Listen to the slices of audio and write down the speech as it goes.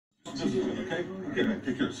Okay? Okay, man.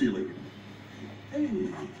 Take care. See you later. Hey,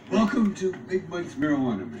 welcome to Big Mike's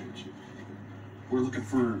Marijuana Mansion. We're looking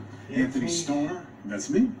for Anthony Stoner. That's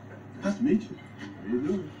me. Nice to meet you. How you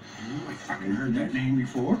doing? I fucking heard that name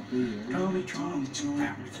before. Tommy Chong.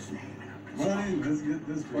 That was his name. Fine, let's get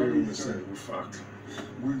this party started. We're fucked.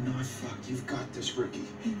 We're not fucked. You've got this, Ricky.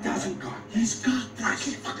 He doesn't got He's got this. I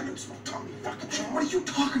can't fucking insult Tommy fucking Chong. What are you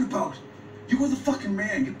talking about? You are the fucking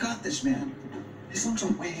man. You got this, man. His lungs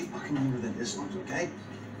are way fucking older than his lungs, okay?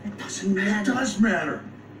 It doesn't matter. It does matter.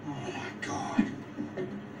 Oh my God.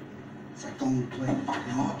 It's like going to play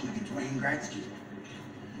fucking hockey against Wayne Gretzky.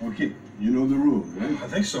 Okay, you know the rule, right? I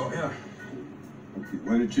think so, yeah. Okay,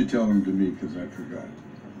 why don't you tell them to me, because I forgot.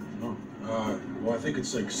 Oh, well, I think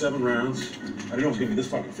it's like 7 rounds. I don't know if it's gonna be this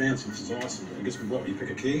fucking fancy. This is awesome. I guess you pick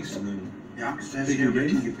a case and then. Yeah, it says here,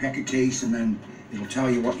 Ricky, you pick a case and then it'll tell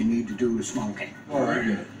you what you need to do to smoke it. All right. I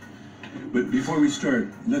get it. But before we start,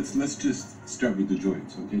 let's just start with the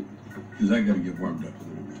joints, okay? Because I gotta get warmed up a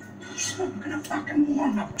little bit. You're smoking a fucking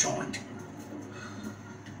warm-up joint.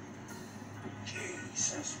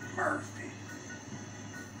 Jesus Murphy.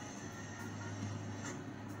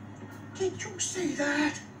 Did you see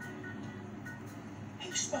that?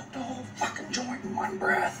 He smoked the whole fucking joint in one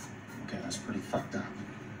breath. Okay, that's pretty fucked up.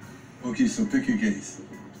 Okay, so pick a case.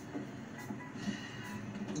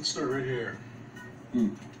 Let's start right here. All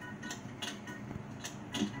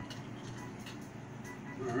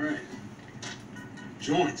right.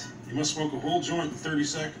 Joint. You must smoke a whole joint in 30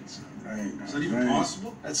 seconds. Right. Is that even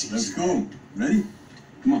possible? That's easy. Let's go. Ready?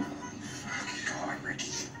 Come on. Fuck God, Ricky.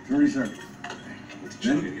 30 seconds.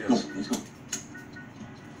 Ready? Go. Let's go.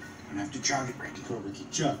 I'm gonna have to chug it, Ricky. Go, Ricky.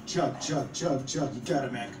 Chug, chug, chug, chug, chug. You got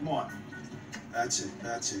it, man. Come on. That's it.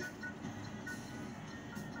 That's it.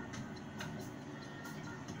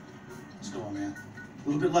 Let's go, man. A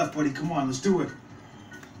little bit left, buddy. Come on. Let's do it.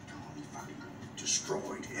 Tommy fucking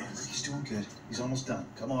destroyed him. He's doing good. He's almost done.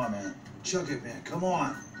 Come on, man. Chug it, man. Come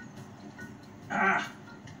on. Ah.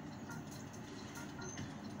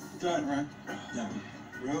 Done, right? Done.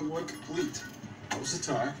 Round 1 complete. That was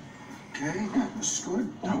the tie. Okay, that was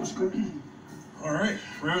good. That was good. All right,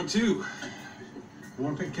 round 2. You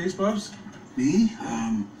want to pick a case, Bubs? Me?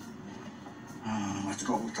 Let's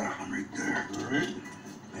go with that one right there. All right.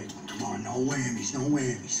 Hey, come on, no whammies, no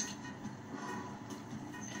whammies.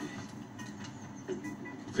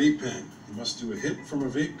 Vape pen. You must do a hit from a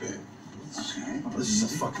vape pen. Okay. This is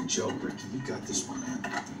a fucking joke, Ricky. You got this one,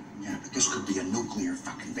 man. Yeah, but this could be a nuclear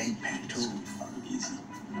fucking vape pen, too. Fucking easy.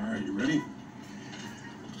 All right, you ready?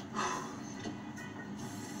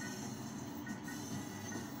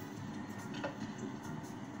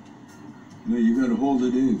 No, you gotta hold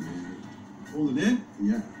it in, man. Hold it in?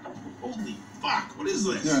 Yeah. Holy fuck, what is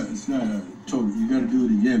this? Yeah, it's not a total. You gotta do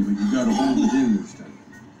it again, but you gotta hold it in this time.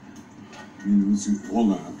 I mean,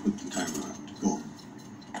 hold on, I'll put the timer on. Go.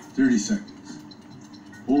 30 seconds.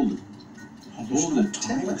 Hold it. Hold it.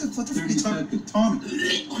 Tommy, What the 30 fuck are you talking? seconds. Tommy,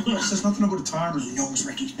 this says nothing about a timer. He knows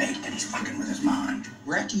Ricky's baked and he's fucking with his mind.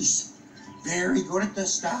 Ricky's very good at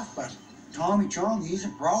this stuff, but Tommy Chong, he's a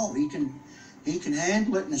pro. He can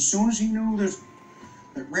handle it, and as soon as he knew that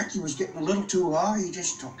Ricky was getting a little too high, he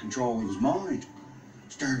just took control of his mind.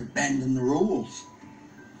 Started bending the rules.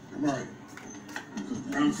 All right.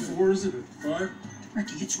 Round 4, is it? 5?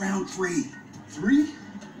 Ricky, it's round 3. 3?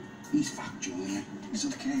 He's fucked, Julian. It's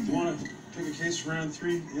okay, You man. want to pick a case for round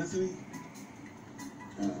 3, Anthony?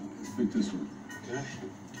 Let's pick this one. Okay.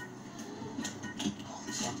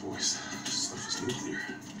 Holy fuck, boys. This stuff is nuclear.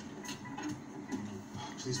 Oh,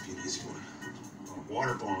 please be an easy one. Oh,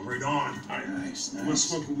 water bomb, right on. All right. Nice, You must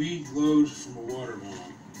smoke a weed load from a water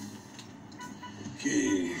bomb.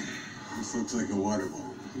 Okay. This looks like a water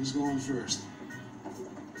ball. Who's going first?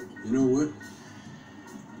 You know what?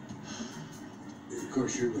 Of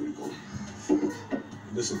course you're gonna go.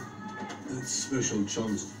 Listen, that's special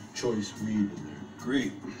Chong's choice weed in there.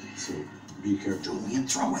 Great. So be careful. Julian,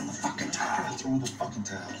 throw in the fucking towel. Throw in the fucking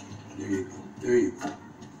towel. There you go. There you go.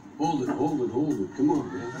 Hold it, hold it, hold it. Come on,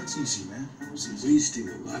 man. That's easy, man. That was easy. Wasting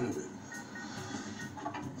a lot of it.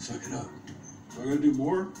 Suck it up. Do I gotta do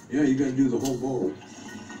more? Yeah, you gotta do the whole bowl.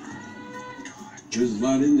 There's a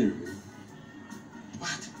lot in there, man.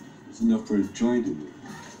 What? There's enough for a joint in there.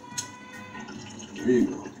 There you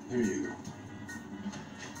go. There you go.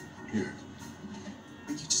 Here.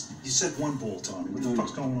 You said one bowl, Tommy. What the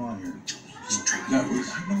fuck's going on here? He's trying. That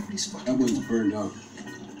was, I know what he's fucking that one's doing. burned out.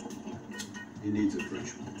 He needs a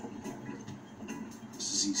fresh one.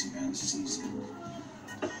 This is easy, man. This is easy.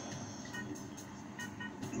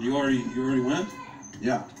 You already went?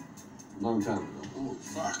 Yeah. Long time ago. Oh,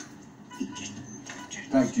 fuck. He just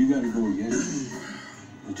In fact, you gotta go again.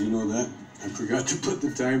 Did you know that? I forgot to put the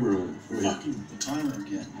timer on it. Fucking the timer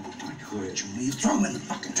again. My God, Julie, you throw in the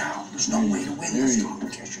fucking towel. There's no way to win There this you go.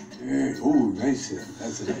 competition. There. Oh, nice hit.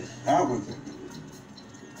 That's it. That was it.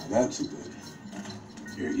 Now that's a good.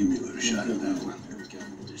 Here, give me a little shot of that one. There we go.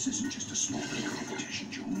 This isn't just a smoking competition,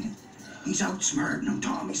 Julian. He's outsmarting him,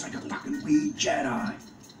 Tom. He's like a fucking weed Jedi.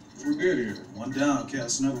 We're good here. One down. Okay,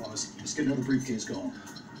 that's another one. Let's get another briefcase going.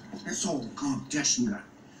 This whole competition got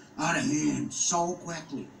out of hand so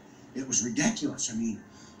quickly. It was ridiculous. I mean,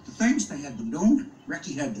 the things they had them doing.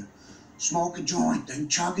 Ricky had to smoke a joint, then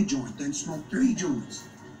chug a joint, then smoke 3 joints.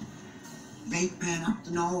 Vape pen up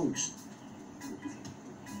the nose.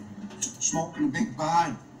 Smoking a big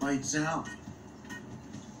bud by itself.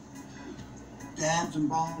 Dabs and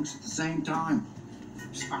bongs at the same time.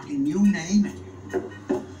 Just fucking you name it.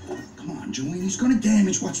 Come on, Julian, he's gonna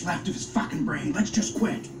damage what's left of his fucking brain. Let's just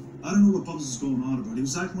quit. I don't know what Bubbles is going on about. He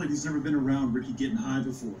was acting like he's never been around Ricky getting high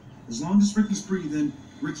before. As long as Ricky's breathing,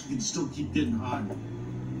 Ricky can still keep getting high.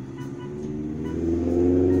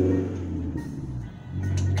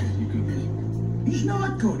 Okay, you good, man? He's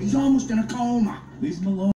not good. He's almost in a coma. Leave him alone.